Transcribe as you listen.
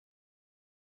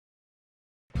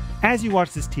As you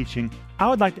watch this teaching, I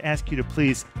would like to ask you to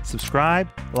please subscribe,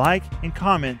 like, and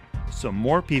comment so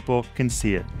more people can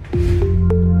see it.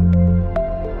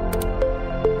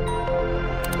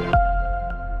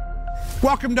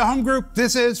 Welcome to Home Group.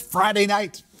 This is Friday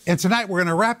night, and tonight we're going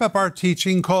to wrap up our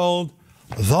teaching called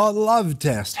The Love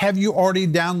Test. Have you already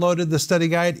downloaded the study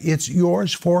guide? It's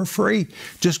yours for free.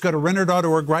 Just go to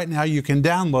renter.org right now. You can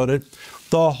download it.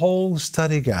 The whole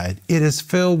study guide. It is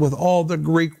filled with all the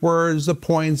Greek words, the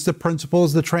points, the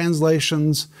principles, the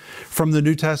translations from the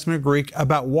New Testament Greek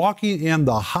about walking in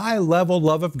the high-level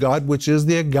love of God, which is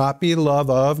the agape love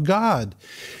of God.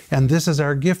 And this is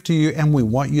our gift to you, and we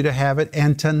want you to have it.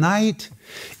 And tonight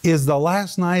is the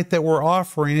last night that we're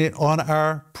offering it on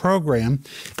our program.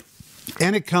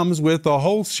 And it comes with a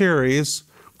whole series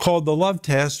called The Love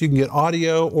Test. You can get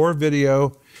audio or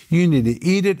video. You need to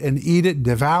eat it,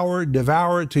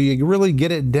 devour it till you really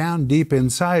get it down deep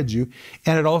inside you.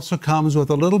 And it also comes with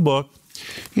a little book.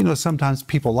 You know, sometimes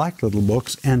people like little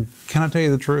books. And can I tell you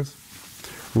the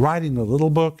truth? Writing a little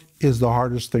book is the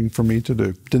hardest thing for me to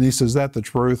do. Denise, is that the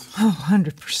truth? Oh,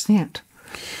 100%.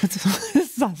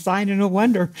 It's a sign and a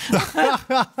wonder.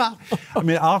 I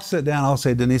mean, I'll sit down, I'll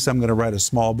say, Denise, I'm going to write a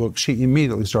small book. She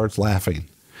immediately starts laughing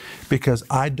because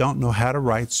I don't know how to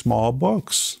write small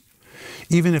books.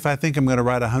 Even if I think I'm going to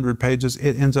write 100 pages,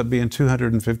 it ends up being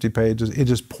 250 pages. It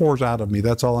just pours out of me.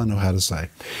 That's all I know how to say.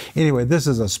 Anyway, this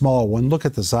is a small one. Look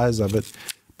at the size of it.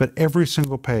 But every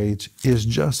single page is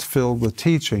just filled with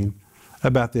teaching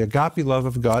about the agape love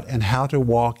of God and how to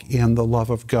walk in the love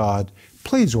of God.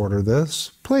 Please order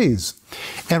this, please.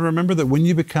 And remember that when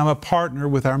you become a partner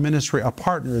with our ministry, a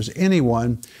partner is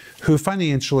anyone who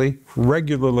financially,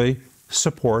 regularly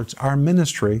supports our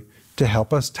ministry to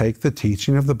help us take the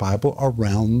teaching of the Bible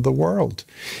around the world.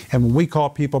 And when we call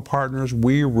people partners,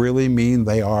 we really mean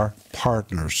they are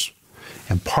partners.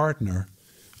 And partner,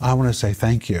 I want to say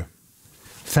thank you.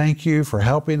 Thank you for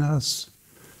helping us.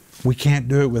 We can't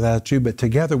do it without you, but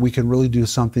together we can really do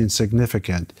something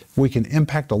significant. We can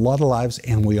impact a lot of lives,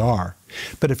 and we are.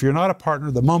 But if you're not a partner,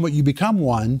 the moment you become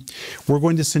one, we're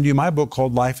going to send you my book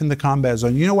called Life in the Combat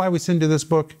Zone. You know why we send you this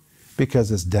book? Because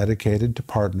it's dedicated to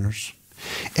partners.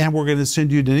 And we're going to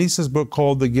send you Denise's book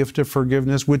called The Gift of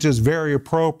Forgiveness, which is very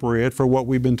appropriate for what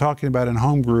we've been talking about in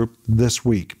Home Group this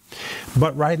week.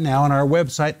 But right now on our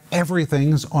website,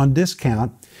 everything's on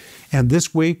discount, and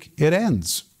this week it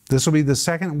ends. This will be the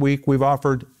second week we've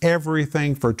offered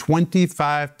everything for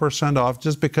 25% off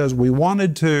just because we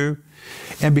wanted to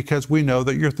and because we know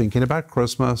that you're thinking about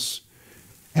Christmas.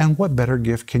 And what better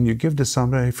gift can you give to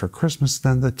somebody for Christmas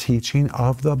than the teaching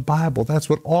of the Bible? That's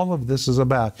what all of this is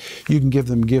about. You can give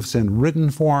them gifts in written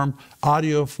form,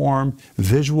 audio form,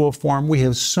 visual form. We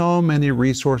have so many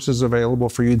resources available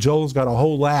for you. Joel's got a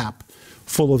whole app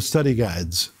full of study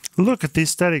guides. Look at these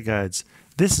study guides.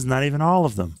 This is not even all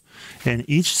of them. And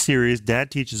each series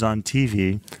Dad teaches on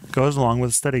TV goes along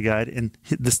with a study guide, and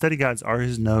the study guides are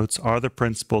his notes, are the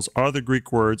principles, are the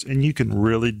Greek words, and you can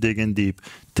really dig in deep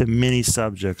to many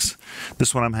subjects.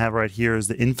 This one I have right here is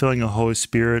the Infilling of the Holy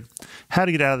Spirit, how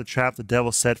to get out of the trap the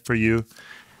devil set for you.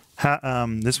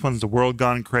 This one's the World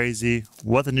Gone Crazy,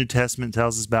 what the New Testament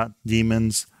tells us about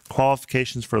demons,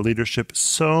 qualifications for leadership,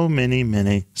 so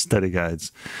many study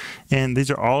guides. And these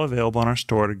are all available on our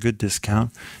store at a good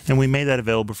discount, and we made that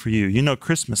available for you. You know,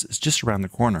 Christmas is just around the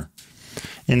corner.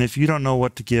 And if you don't know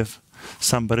what to give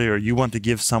somebody, or you want to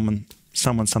give someone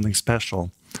something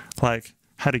special, like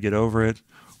how to get over it,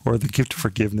 or the gift of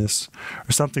forgiveness,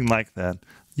 or something like that,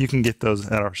 you can get those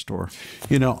at our store.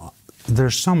 You know,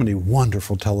 there's so many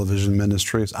wonderful television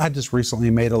ministries. I just recently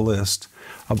made a list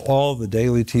of all the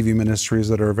daily TV ministries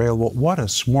that are available. What a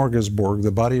smorgasbord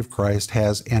the body of Christ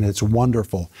has, and it's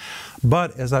wonderful.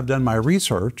 But as I've done my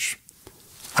research,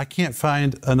 I can't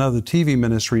find another TV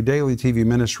ministry, daily TV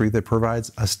ministry, that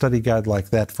provides a study guide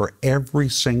like that for every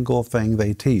single thing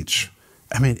they teach.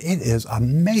 I mean, it is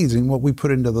amazing what we put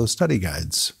into those study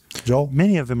guides. Joel?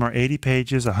 Many of them are 80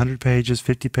 pages, 100 pages,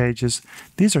 50 pages.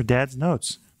 These are Dad's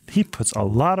notes. He puts a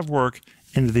lot of work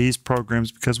into these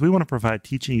programs because we want to provide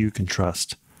teaching you can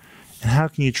trust. And how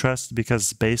can you trust? Because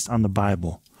it's based on the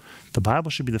Bible. The Bible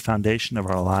should be the foundation of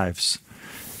our lives.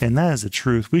 And that is the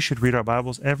truth. We should read our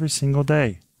Bibles every single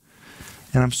day.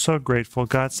 And I'm so grateful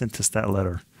God sent us that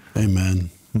letter. Amen.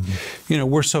 You know,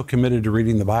 we're so committed to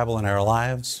reading the Bible in our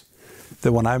lives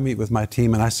that when I meet with my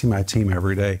team, and I see my team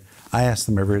every day, I ask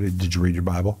them every day, did you read your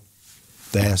Bible?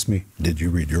 They ask me, did you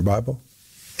read your Bible?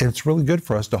 And it's really good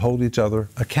for us to hold each other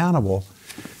accountable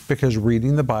because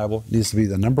reading the Bible needs to be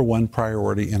the #1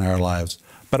 priority in our lives.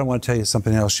 But I want to tell you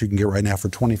something else you can get right now for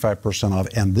 25% off,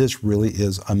 and this really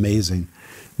is amazing.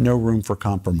 No room for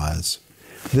compromise.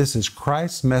 This is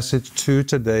Christ's message to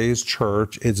today's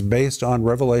church. It's based on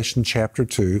Revelation chapter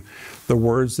 2, the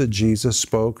words that Jesus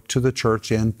spoke to the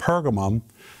church in Pergamum,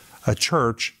 a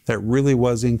church that really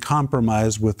was in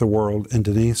compromise with the world. And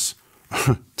Denise,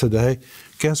 today,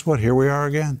 guess what? Here we are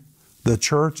again. The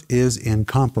church is in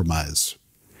compromise.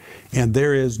 And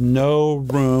there is no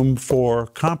room for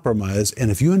compromise.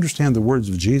 And if you understand the words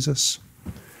of Jesus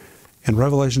in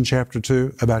Revelation chapter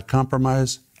 2 about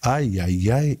compromise,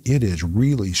 it is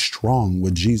really strong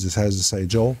what Jesus has to say.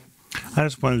 Joel? I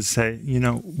just wanted to say,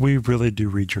 we really do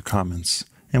read your comments.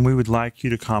 And we would like you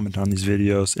to comment on these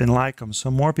videos and like them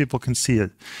so more people can see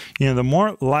it. The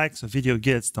more likes a video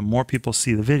gets, the more people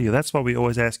see the video. That's why we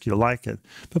always ask you to like it.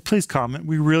 But please comment.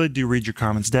 We really do read your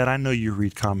comments. Dad, I know you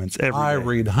read comments every day. I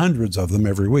read hundreds of them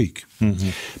every week. Mm-hmm.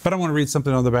 But I want to read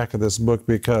something on the back of this book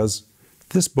because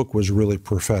this book was really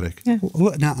prophetic. Yeah.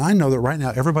 Look, now, I know that right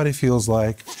now everybody feels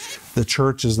like the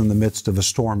church is in the midst of a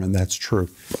storm, and that's true.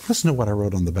 Listen to what I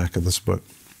wrote on the back of this book.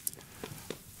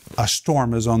 A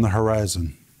storm is on the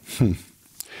horizon.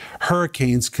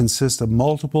 Hurricanes consist of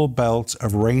multiple belts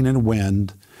of rain and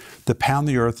wind that pound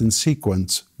the earth in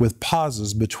sequence with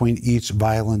pauses between each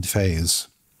violent phase.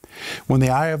 When the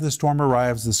eye of the storm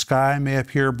arrives, the sky may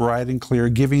appear bright and clear,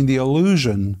 giving the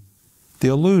illusion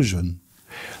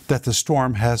that the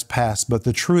storm has passed. But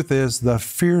the truth is, the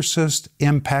fiercest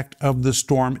impact of the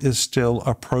storm is still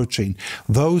approaching.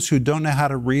 Those who don't know how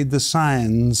to read the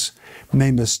signs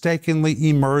may mistakenly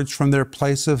emerge from their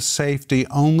place of safety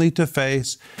only to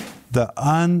face the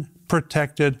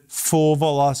unprotected full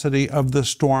velocity of the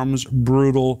storm's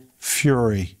brutal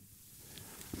fury.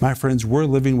 My friends, we're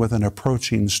living with an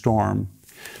approaching storm.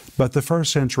 But the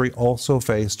first century also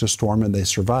faced a storm and they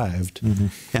survived.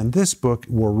 Mm-hmm. And this book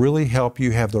will really help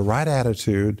you have the right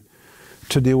attitude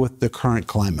to deal with the current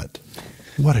climate.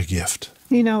 What a gift.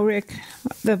 Rick,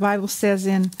 the Bible says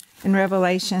in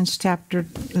Revelation chapter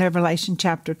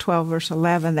 12, verse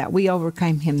 11, that we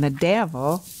overcame him, the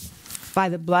devil, by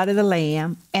the blood of the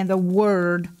Lamb and the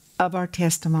word of our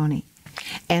testimony.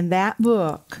 And that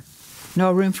book,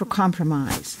 No Room for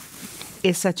Compromise,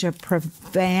 is such a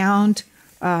profound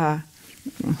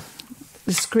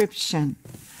description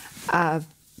of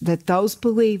that those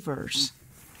believers,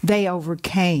 they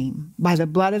overcame by the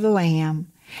blood of the Lamb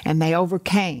and they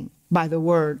overcame by the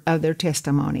word of their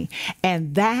testimony.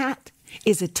 And that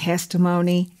is a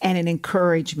testimony and an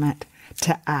encouragement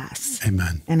to us.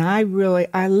 Amen. And I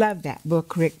love that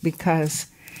book, Rick, because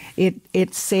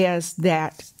it says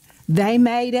that they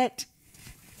made it,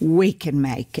 we can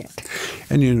make it.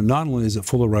 And not only is it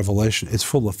full of revelation, it's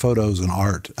full of photos and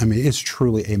art. I mean, it's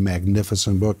truly a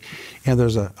magnificent book. And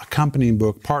there's a accompanying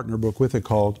book, partner book with it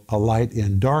called A Light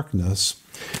in Darkness.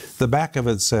 The back of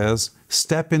it says,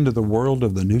 step into the world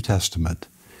of the New Testament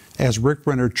as Rick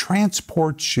Renner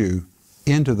transports you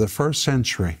into the first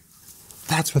century.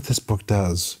 That's what this book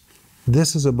does.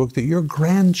 This is a book that your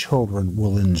grandchildren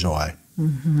will enjoy.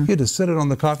 Mm-hmm. You just sit it on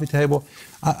the coffee table.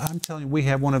 I'm telling you, we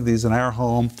have one of these in our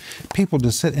home. People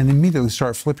just sit and immediately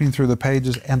start flipping through the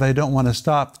pages, and they don't want to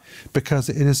stop because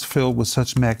it is filled with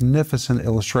such magnificent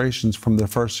illustrations from the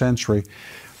first century.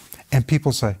 And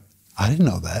people say, I didn't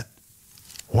know that.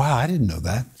 Wow, I didn't know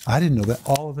that. I didn't know that.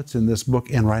 All of it's in this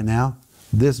book. And right now,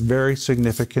 this very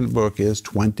significant book is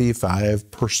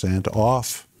 25%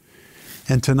 off.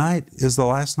 And tonight is the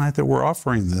last night that we're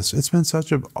offering this. It's been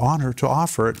such an honor to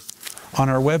offer it on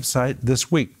our website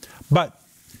this week. But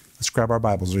let's grab our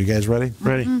Bibles. Are you guys ready?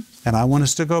 Ready. Mm-hmm. And I want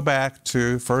us to go back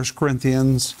to 1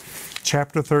 Corinthians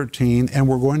chapter 13, and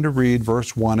we're going to read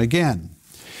verse 1 again.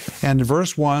 And in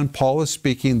verse 1, Paul is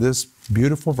speaking this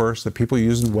beautiful verse that people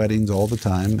use in weddings all the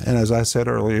time. And as I said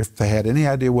earlier, if they had any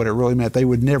idea what it really meant, they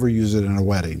would never use it in a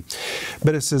wedding.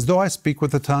 But it says, though I speak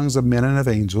with the tongues of men and of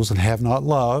angels and have not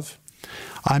love,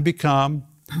 I become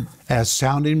as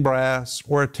sounding brass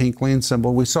or a tinkling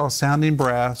cymbal. We saw sounding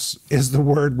brass is the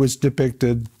word which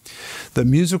depicted the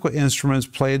musical instruments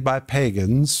played by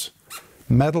pagans,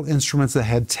 metal instruments that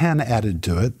had 10 added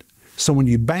to it. So when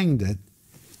you banged it,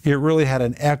 it really had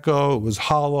an echo, it was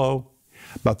hollow.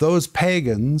 But those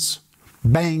pagans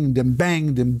banged and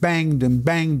banged and banged and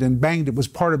banged and banged. It was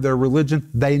part of their religion.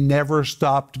 They never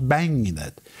stopped banging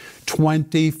it.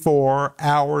 24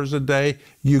 hours a day,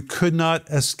 you could not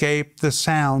escape the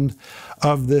sound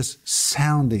of this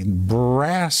sounding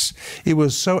brass. It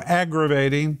was so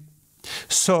aggravating,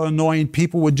 so annoying.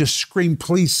 People would just scream,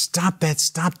 please stop that,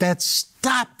 stop that,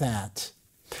 stop that.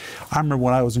 I remember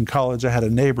when I was in college, I had a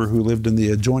neighbor who lived in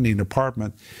the adjoining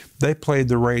apartment. They played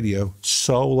the radio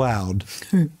so loud.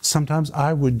 Sometimes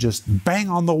I would just bang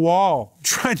on the wall,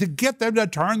 trying to get them to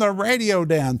turn the radio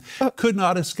down. Could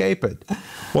not escape it.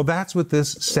 Well, that's what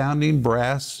this sounding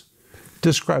brass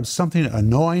describes. Something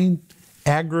annoying,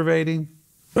 aggravating.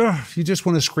 Ugh, you just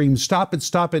want to scream, stop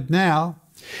it now.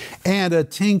 And a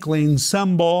tinkling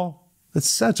cymbal. It's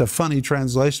such a funny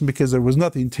translation because there was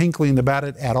nothing tinkling about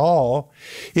it at all.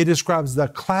 It describes the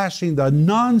clashing, the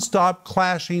nonstop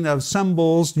clashing of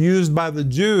cymbals used by the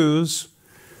Jews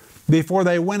before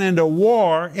they went into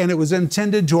war, and it was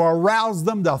intended to arouse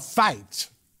them to fight.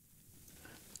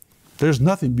 There's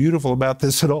nothing beautiful about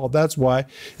this at all. That's why,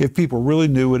 if people really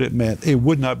knew what it meant, it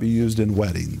would not be used in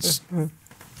weddings.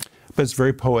 But it's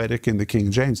very poetic in the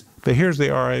King James. But here's the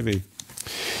RIV.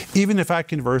 Even if I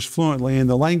converse fluently in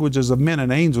the languages of men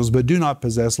and angels, but do not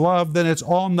possess love, then it's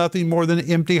all nothing more than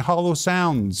empty, hollow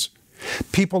sounds.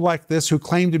 People like this who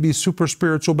claim to be super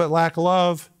spiritual but lack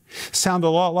love sound a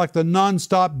lot like the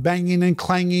nonstop banging and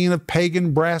clanging of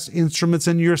pagan brass instruments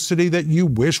in your city that you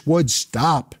wish would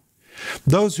stop.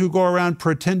 Those who go around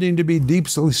pretending to be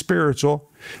deeply spiritual,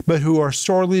 but who are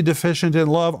sorely deficient in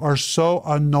love, are so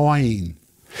annoying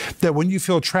that when you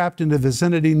feel trapped in the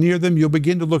vicinity near them, you'll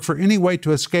begin to look for any way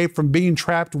to escape from being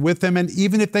trapped with them. And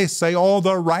even if they say all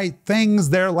the right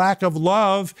things, their lack of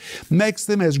love makes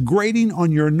them as grating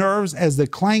on your nerves as the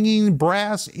clanging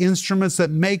brass instruments that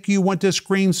make you want to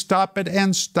scream, stop it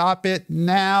and stop it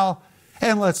now.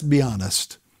 And let's be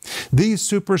honest, these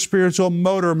super spiritual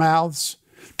motor mouths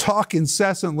talk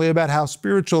incessantly about how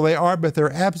spiritual they are, but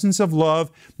their absence of love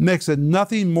makes it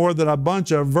nothing more than a bunch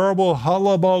of verbal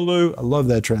hullabaloo. I love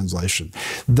that translation.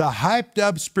 The hyped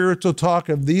up spiritual talk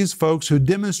of these folks who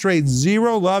demonstrate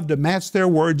zero love to match their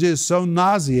words is so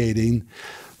nauseating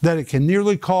that it can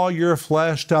nearly call your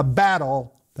flesh to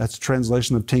battle. That's a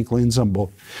translation of tinkling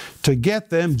cymbal. To get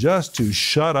them just to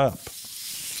shut up.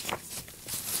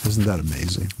 Isn't that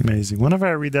amazing? Amazing. Whenever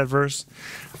I read that verse,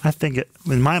 I think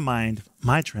in my mind,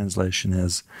 my translation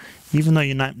is, even though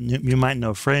you might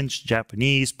know French,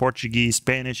 Japanese, Portuguese,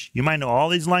 Spanish, you might know all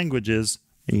these languages,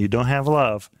 and you don't have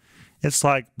love, it's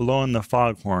like blowing the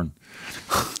foghorn.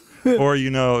 Or,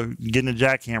 getting a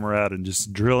jackhammer out and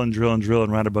just drilling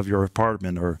right above your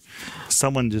apartment, or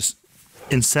someone just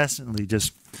incessantly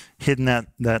just hitting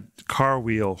that car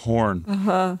wheel horn.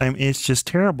 I mean, it's just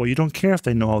terrible. You don't care if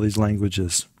they know all these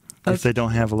languages if they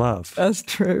don't have love. That's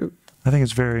true. I think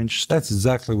it's very interesting. That's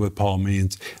exactly what Paul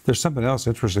means. There's something else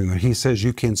interesting there. He says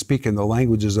you can speak in the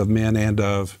languages of men and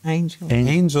of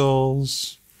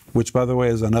angels, which, by the way,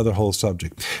 is another whole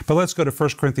subject. But let's go to 1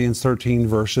 Corinthians 13,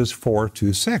 verses 4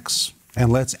 to 6,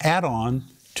 and let's add on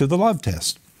to the love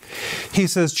test. He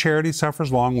says, charity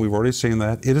suffers long. We've already seen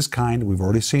that. It is kind. We've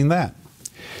already seen that.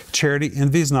 Charity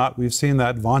envies not, we've seen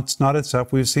that. Vaunts not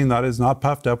itself, we've seen that. Is not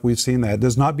puffed up, we've seen that.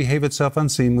 Does not behave itself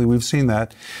unseemly, we've seen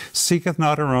that. Seeketh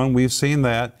not her own, we've seen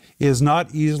that. Is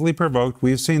not easily provoked,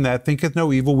 we've seen that. Thinketh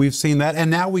no evil, we've seen that. And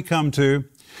now we come to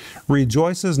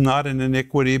rejoices not in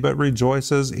iniquity, but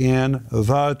rejoices in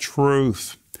the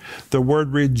truth. The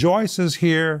word rejoices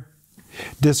here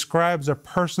describes a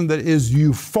person that is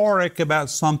euphoric about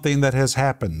something that has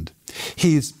happened.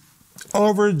 He's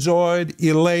overjoyed,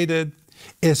 elated,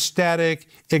 ecstatic,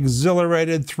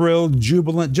 exhilarated, thrilled,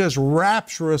 jubilant, just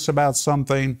rapturous about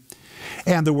something.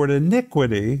 And the word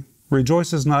iniquity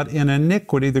rejoices not in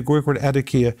iniquity, the Greek word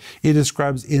adikia. It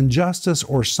describes injustice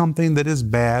or something that is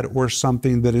bad or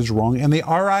something that is wrong. And the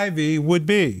RIV would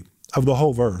be, of the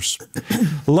whole verse,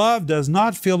 love does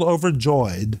not feel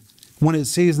overjoyed when it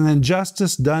sees an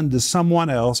injustice done to someone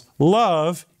else.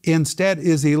 Love instead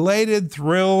is elated,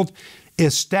 thrilled,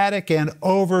 ecstatic, and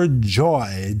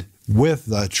overjoyed with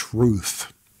the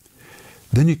truth.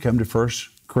 Then you come to 1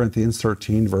 Corinthians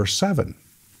 13, verse 7.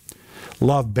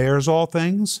 Love bears all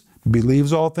things,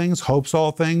 believes all things, hopes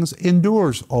all things,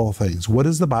 endures all things. What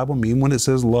does the Bible mean when it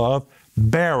says love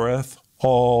beareth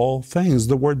all things?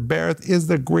 The word beareth is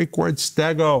the Greek word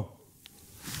stego.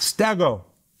 Stego.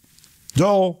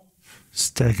 Joel.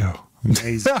 Stego.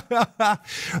 Amazing.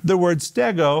 The word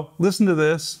stego, listen to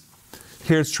this.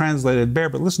 Here it's translated bear,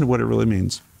 but listen to what it really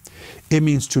means. It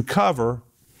means to cover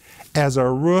as a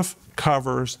roof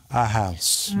covers a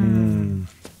house.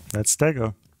 That's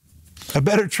stego. A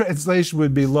better translation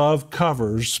would be love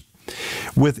covers.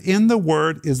 Within the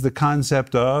word is the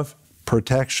concept of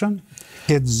protection,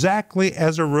 exactly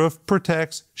as a roof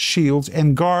protects, shields,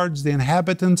 and guards the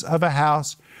inhabitants of a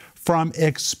house from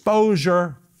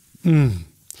exposure.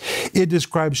 It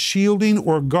describes shielding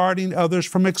or guarding others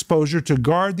from exposure, to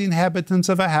guard the inhabitants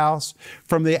of a house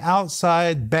from the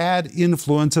outside bad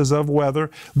influences of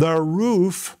weather. The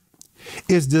roof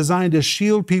is designed to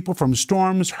shield people from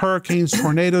storms, hurricanes,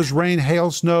 tornadoes, rain,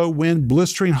 hail, snow, wind,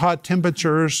 blistering hot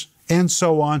temperatures, and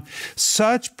so on.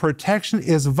 Such protection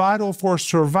is vital for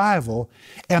survival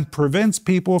and prevents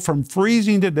people from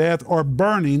freezing to death or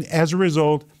burning as a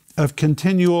result of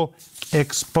continual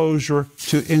exposure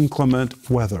to inclement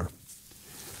weather.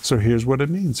 So here's what it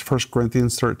means. 1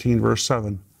 Corinthians 13, verse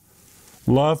 7.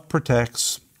 Love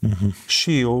protects,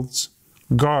 shields,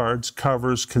 guards,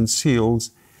 covers,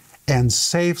 conceals, and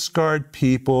safeguard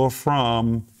people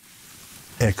from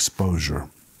exposure.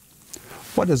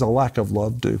 What does a lack of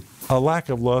love do? A lack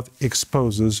of love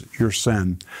exposes your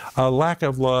sin. A lack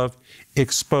of love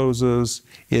exposes,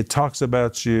 it talks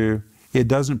about you, it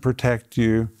doesn't protect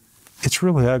you. It's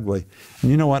really ugly.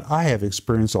 And you know what? I have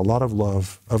experienced a lot of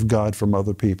love of God from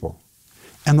other people.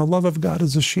 And the love of God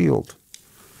is a shield.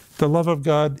 The love of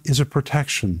God is a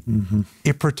protection.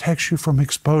 It protects you from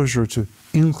exposure to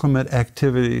inclement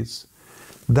activities.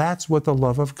 That's what the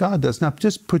love of God does. Now,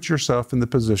 just put yourself in the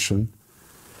position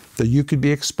that you could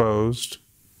be exposed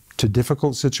to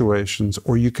difficult situations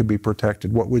or you could be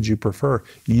protected. What would you prefer?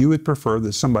 You would prefer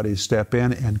that somebody step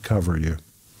in and cover you.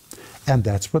 And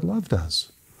that's what love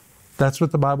does. That's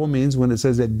what the Bible means when it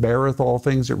says it beareth all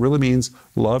things. It really means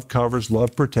love covers,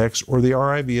 love protects, or the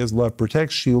RIV is love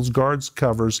protects, shields, guards,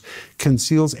 covers,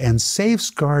 conceals, and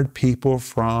safeguard people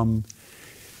from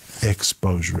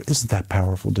exposure. Isn't that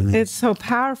powerful, Denise? It's so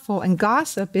powerful, and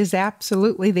gossip is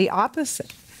absolutely the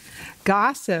opposite.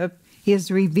 Gossip is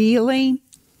revealing,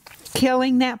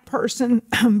 killing that person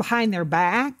behind their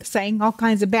back, saying all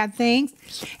kinds of bad things,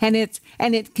 and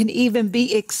it can even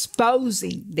be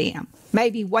exposing them.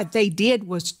 Maybe what they did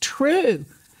was true,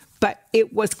 but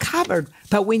it was covered.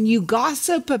 But when you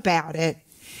gossip about it,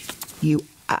 you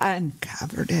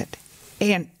uncovered it.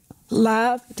 And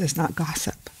love does not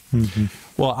gossip.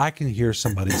 Well, I can hear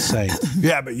somebody say,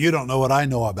 yeah, but you don't know what I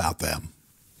know about them.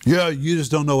 Yeah, you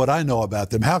just don't know what I know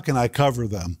about them. How can I cover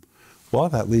them? Well,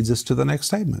 that leads us to the next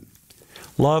statement.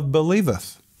 Love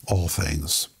believeth all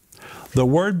things. The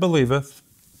word believeth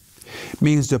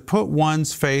means to put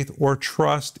one's faith or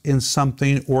trust in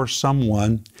something or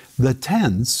someone. The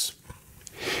tense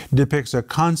depicts a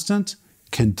constant,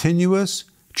 continuous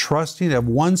trusting of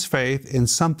one's faith in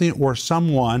something or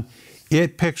someone.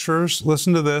 It pictures,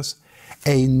 listen to this,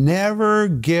 a never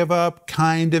give up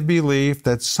kind of belief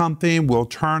that something will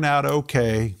turn out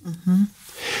okay.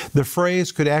 The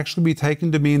phrase could actually be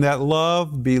taken to mean that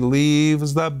love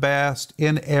believes the best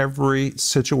in every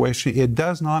situation. It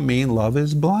does not mean love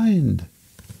is blind.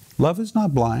 Love is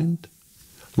not blind.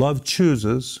 Love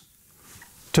chooses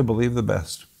to believe the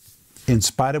best. In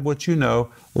spite of what you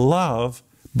know, love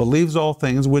believes all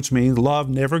things, which means love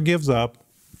never gives up.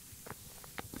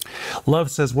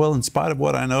 Love says, well, in spite of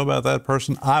what I know about that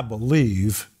person, I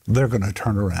believe they're going to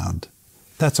turn around.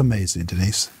 That's amazing,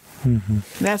 Denise.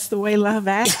 That's the way love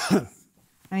acts. I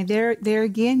mean, there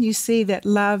again, you see that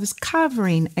love's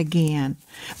covering again.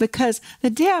 Because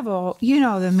the devil, you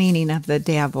know the meaning of the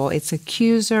devil. It's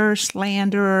accuser,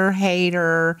 slanderer,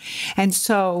 hater. And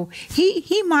so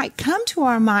he might come to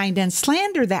our mind and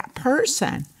slander that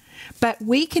person. But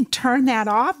we can turn that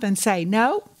off and say,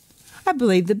 no, I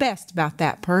believe the best about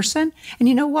that person. And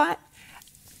you know what?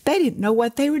 They didn't know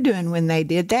what they were doing when they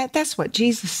did that. That's what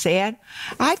Jesus said.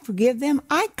 I forgive them.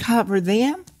 I cover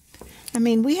them. I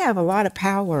mean, we have a lot of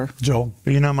power. Joel?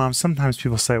 You know, Mom, sometimes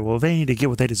people say, well, they need to get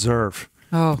what they deserve.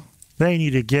 Oh. They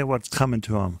need to get what's coming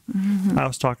to them. I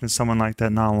was talking to someone like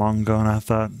that not long ago, and I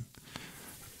thought,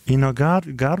 you know,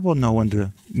 God will know when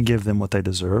to give them what they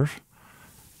deserve.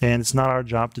 And it's not our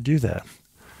job to do that.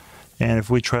 And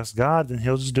if we trust God, then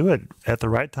He'll just do it at the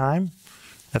right time,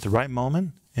 at the right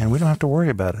moment, and we don't have to worry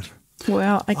about it.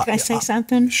 Well, can I say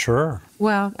something? Sure.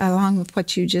 Well, along with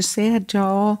what you just said,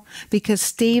 Joel, because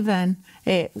Stephen,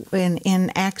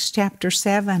 in Acts chapter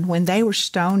 7, when they were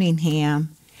stoning him,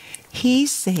 he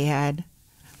said,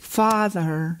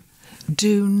 Father,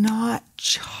 do not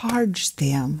charge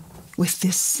them with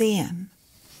this sin.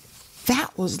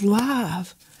 That was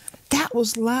love. That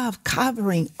was love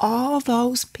covering all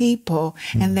those people.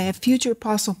 And the future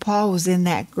Apostle Paul was in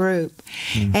that group.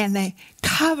 And they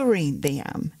covering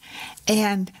them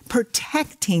and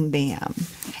protecting them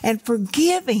and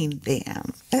forgiving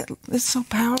them. It's so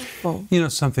powerful. You know,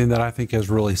 something that I think has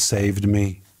really saved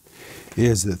me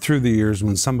is that through the years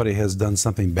when somebody has done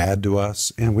something bad to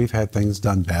us, and we've had things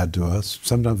done bad to us,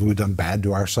 sometimes we've done bad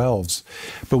to ourselves,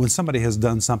 but when somebody has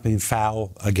done something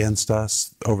foul against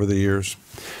us over the years,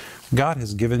 God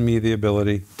has given me the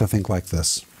ability to think like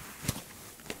this.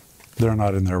 They're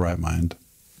not in their right mind.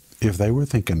 If they were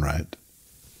thinking right,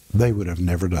 they would have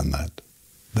never done that.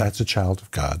 That's a child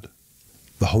of God.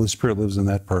 The Holy Spirit lives in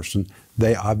that person.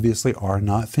 They obviously are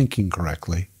not thinking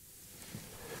correctly.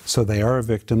 So they are a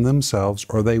victim themselves,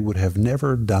 or they would have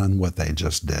never done what they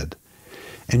just did.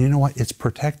 And you know what? It's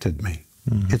protected me.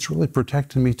 It's really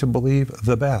protected me to believe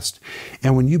the best.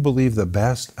 And when you believe the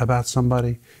best about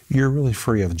somebody, you're really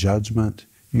free of judgment.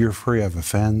 You're free of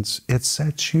offense. It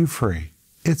sets you free.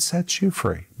 It sets you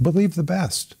free. Believe the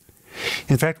best.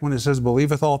 In fact, when it says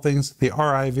believeth all things, the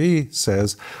RIV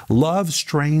says, love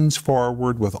strains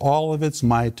forward with all of its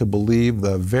might to believe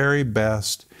the very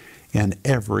best in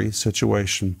every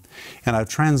situation. And I've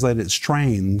translated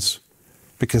strains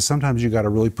because sometimes you got to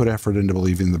really put effort into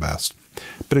believing the best.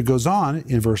 But it goes on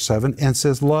in verse 7 and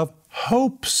says, love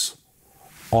hopes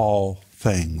all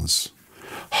things.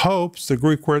 Hopes, the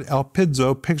Greek word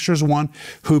elpidzo, pictures one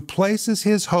who places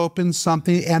his hope in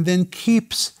something and then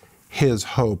keeps his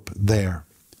hope there.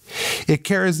 It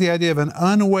carries the idea of an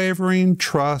unwavering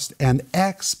trust and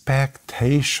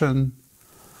expectation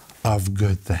of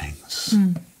good things.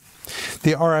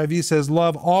 The RIV says,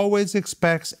 love always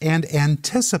expects and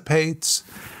anticipates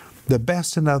the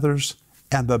best in others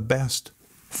and the best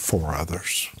for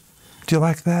others. Do you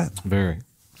like that? Very.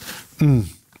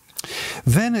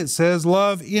 Then it says,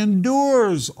 love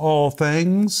endures all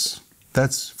things.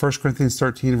 That's 1 Corinthians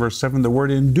 13, verse 7. The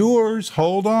word endures,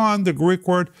 hold on, the Greek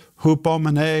word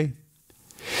hupomene.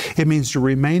 It means to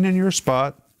remain in your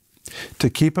spot, to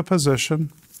keep a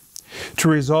position, to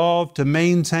resolve to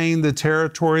maintain the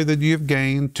territory that you've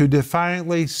gained, to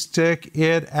defiantly stick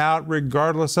it out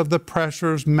regardless of the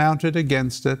pressures mounted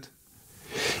against it.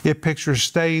 It pictures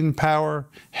staying power,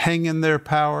 hang in there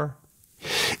power.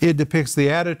 It depicts the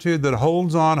attitude that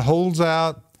holds on, holds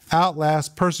out, outlasts,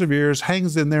 perseveres,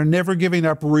 hangs in there, never giving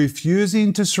up,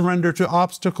 refusing to surrender to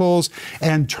obstacles,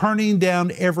 and turning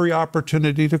down every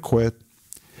opportunity to quit.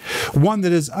 One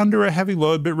that is under a heavy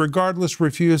load, but regardless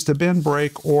refuse to bend,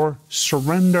 break, or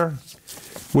surrender,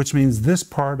 which means this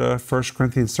part of 1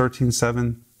 Corinthians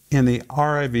 13:7 in the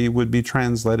RIV would be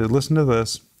translated, listen to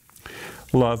this,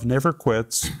 love never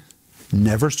quits,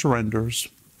 never surrenders,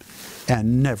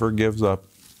 and never gives up.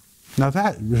 Now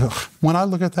that, when I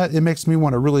look at that, it makes me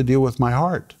want to really deal with my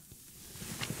heart.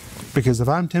 Because if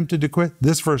I'm tempted to quit,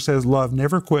 this verse says love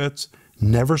never quits,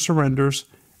 never surrenders,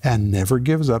 and never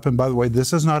gives up. And by the way,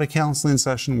 this is not a counseling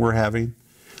session we're having.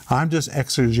 I'm just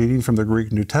exegeting from the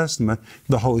Greek New Testament.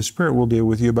 The Holy Spirit will deal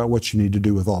with you about what you need to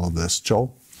do with all of this.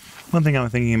 Joel? One thing I'm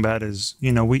thinking about is, we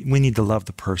need to love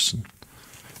the person.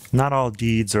 Not all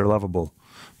deeds are lovable,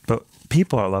 but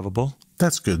people are lovable.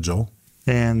 That's good, Joel.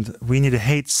 And we need to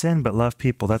hate sin, but love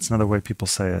people. That's another way people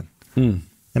say it. And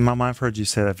Mom, I've heard you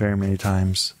say that very many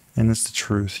times. And it's the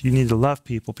truth. You need to love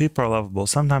people. People are lovable.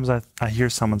 Sometimes I hear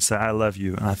someone say, I love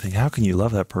you. And I think, how can you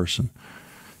love that person?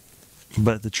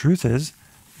 But the truth is,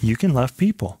 you can love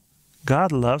people.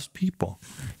 God loves people.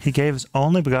 He gave his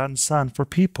only begotten Son for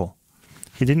people.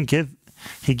 He gave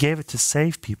it to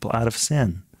save people out of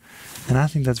sin. And I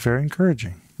think that's very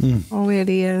encouraging. Oh, it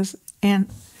is.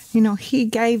 And, he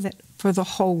gave it for the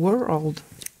whole world.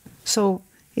 So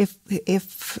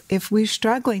if we're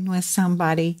struggling with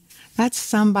somebody, that's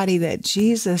somebody that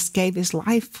Jesus gave his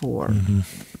life for.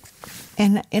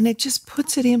 And it just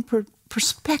puts it in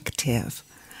perspective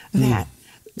that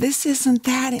this isn't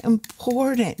that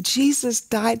important. Jesus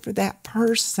died for that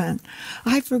person.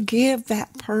 I forgive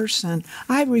that person.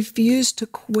 I refuse to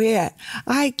quit.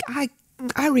 I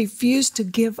refuse to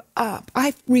give up.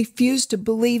 I refuse to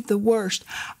believe the worst.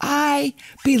 I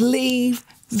believe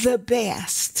the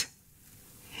best.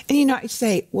 And I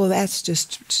say, well, that's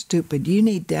just stupid. You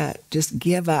need to just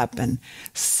give up and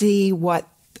see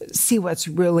what's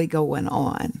really going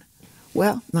on.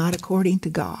 Well, not according to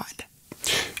God.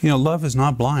 Love is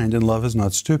not blind and love is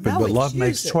not stupid, but love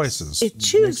makes choices. It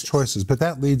chooses. Makes choices. But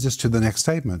that leads us to the next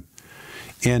statement.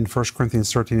 In 1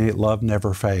 Corinthians 13:8, love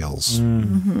never fails.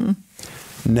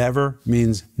 Never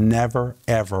means never,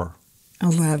 ever. I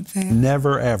love that.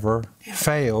 Never, ever.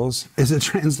 Fails is a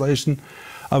translation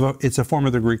of it's a form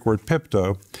of the Greek word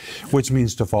pipto, which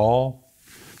means to fall,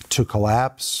 to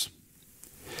collapse,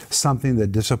 something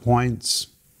that disappoints.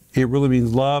 It really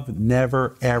means love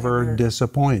never, ever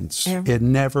disappoints. It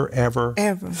never, ever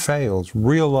fails.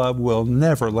 Real love will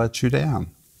never let you down.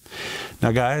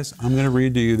 Now, guys, I'm going to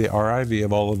read to you the RIV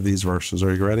of all of these verses.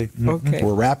 Are you ready? Okay.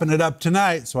 We're wrapping it up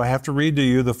tonight, so I have to read to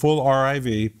you the full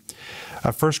RIV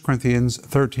of 1 Corinthians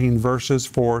 13, verses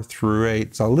 4 through 8.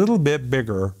 It's a little bit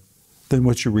bigger than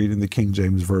what you read in the King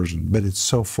James Version, but it's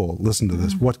so full. Listen to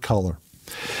this. What color?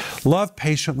 Love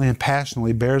patiently and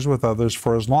passionately bears with others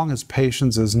for as long as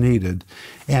patience is needed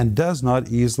and does not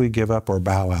easily give up or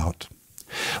bow out.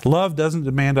 Love doesn't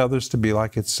demand others to be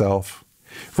like itself.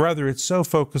 Rather, it's so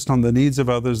focused on the needs of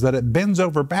others that it bends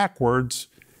over backwards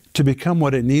to become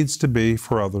what it needs to be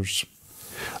for others.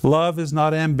 Love is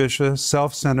not ambitious,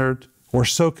 self-centered, or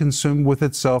so consumed with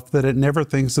itself that it never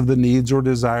thinks of the needs or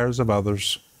desires of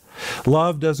others.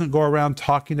 Love doesn't go around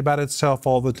talking about itself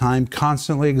all the time,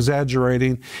 constantly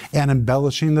exaggerating and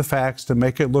embellishing the facts to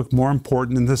make it look more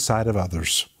important in the sight of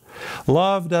others.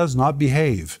 Love does not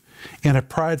behave in a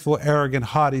prideful, arrogant,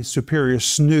 haughty, superior,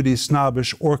 snooty,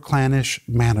 snobbish, or clannish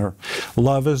manner.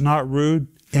 Love is not rude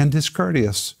and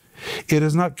discourteous. It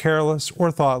is not careless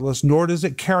or thoughtless, nor does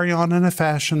it carry on in a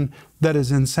fashion that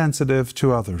is insensitive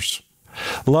to others.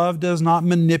 Love does not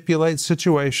manipulate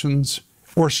situations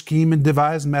or scheme and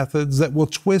devise methods that will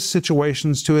twist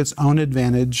situations to its own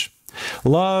advantage.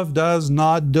 Love does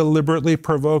not deliberately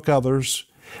provoke others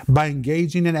by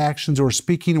engaging in actions or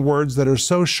speaking words that are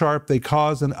so sharp they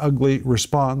cause an ugly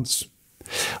response.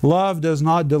 Love does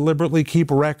not deliberately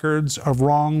keep records of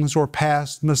wrongs or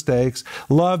past mistakes.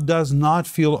 Love does not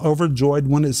feel overjoyed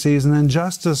when it sees an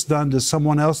injustice done to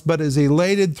someone else, but is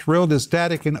elated, thrilled,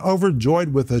 ecstatic, and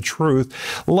overjoyed with the truth.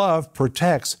 Love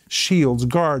protects, shields,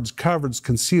 guards, covers,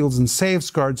 conceals, and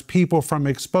safeguards people from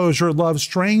exposure. Love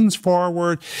strains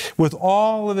forward with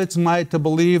all of its might to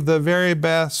believe the very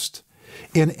best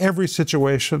in every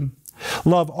situation.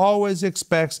 Love always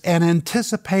expects and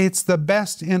anticipates the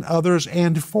best in others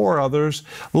and for others.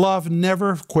 Love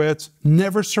never quits,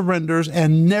 never surrenders,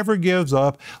 and never gives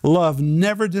up. Love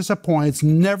never disappoints,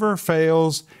 never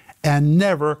fails, and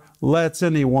never lets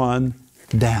anyone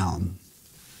down.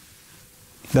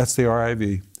 That's the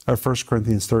RIV of 1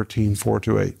 Corinthians 13,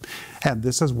 4-8. And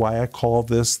this is why I call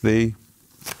this the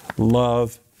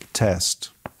love test.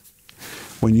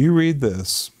 When you read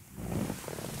this,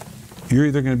 you're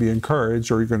either going to be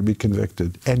encouraged or you're going to be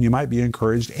convicted. And you might be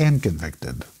encouraged and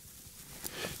convicted.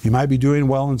 You might be doing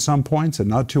well in some points and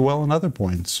not too well in other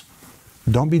points.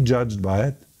 Don't be judged by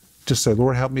it. Just say,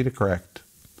 Lord, help me to correct.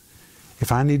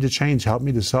 If I need to change, help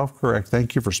me to self-correct.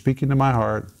 Thank you for speaking to my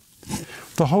heart.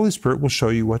 The Holy Spirit will show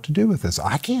you what to do with this.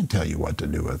 I can't tell you what to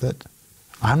do with it.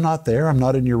 I'm not there. I'm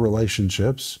not in your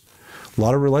relationships. A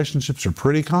lot of relationships are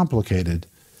pretty complicated.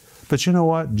 But you know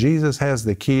what? Jesus has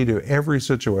the key to every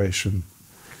situation.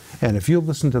 And if you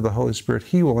listen to the Holy Spirit,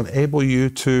 He will enable you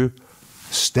to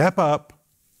step up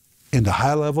into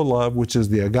high-level love, which is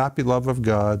the agape love of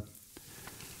God.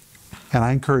 And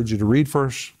I encourage you to read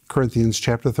 1 Corinthians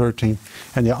chapter 13.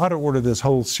 And you ought to order this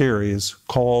whole series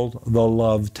called The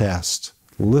Love Test.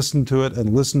 Listen to it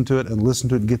and listen to it and listen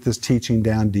to it and get this teaching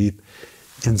down deep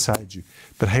inside you.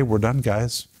 But hey, we're done,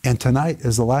 guys. And tonight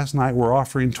is the last night we're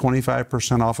offering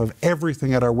 25% off of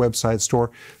everything at our website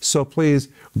store. So please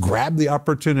grab the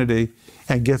opportunity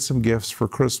and get some gifts for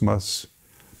Christmas.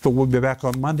 But we'll be back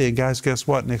on Monday. And guys, guess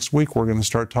what? Next week, we're going to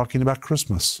start talking about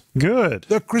Christmas. Good.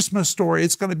 The Christmas story.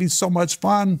 It's going to be so much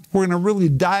fun. We're going to really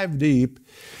dive deep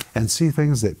and see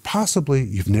things that possibly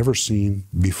you've never seen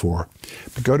before.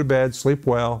 But go to bed, sleep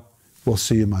well. We'll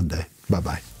see you Monday.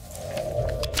 Bye-bye.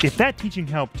 If that teaching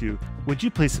helped you, would you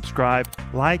please subscribe,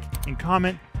 like, and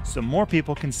comment so more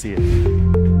people can see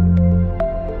it?